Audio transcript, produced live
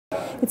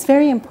It's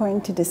very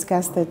important to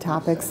discuss the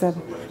topics of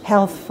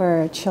health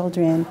for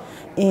children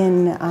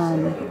in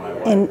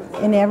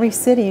every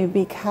city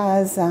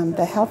because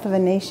the health of a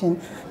nation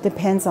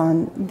depends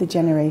on the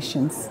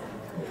generations.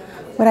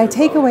 What I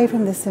take away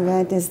from this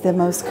event is the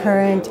most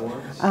current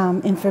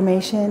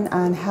information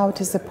on how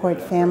to support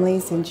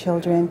families and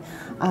children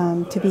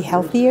to be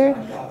healthier,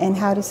 and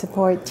how to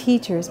support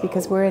teachers,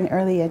 because we're an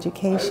early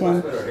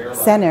education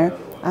center,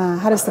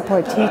 how to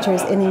support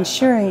teachers in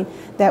ensuring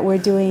that we're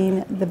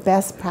doing the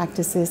best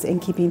practices in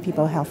keeping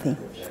people healthy.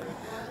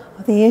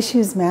 The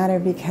issues matter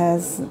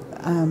because,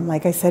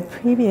 like I said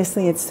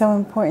previously, it's so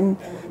important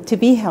to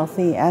be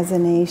healthy as a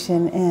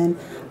nation,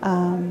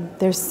 and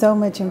there's so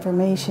much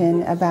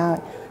information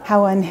about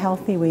how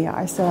unhealthy we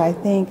are. So I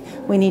think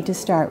we need to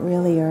start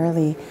really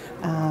early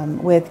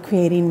with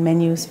creating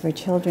menus for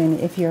children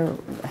if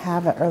you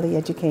have an early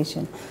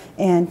education,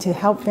 and to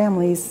help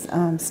families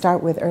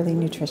start with early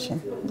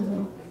nutrition.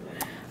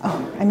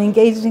 Oh, I'm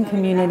engaged in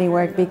community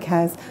work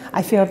because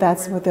I feel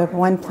that's the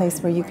one place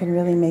where you can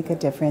really make a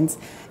difference.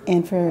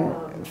 And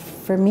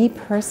for me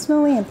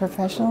personally and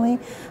professionally,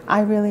 I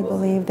really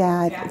believe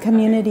that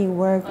community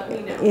work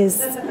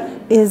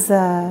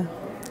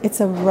it's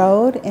a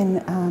road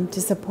and to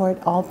support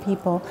all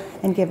people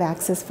and give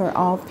access for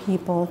all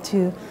people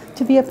to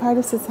be a part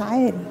of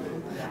society.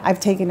 I've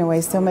taken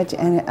away so much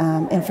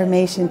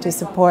information to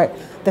support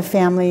the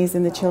families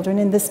and the children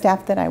and the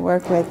staff that I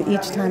work with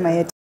each time I attend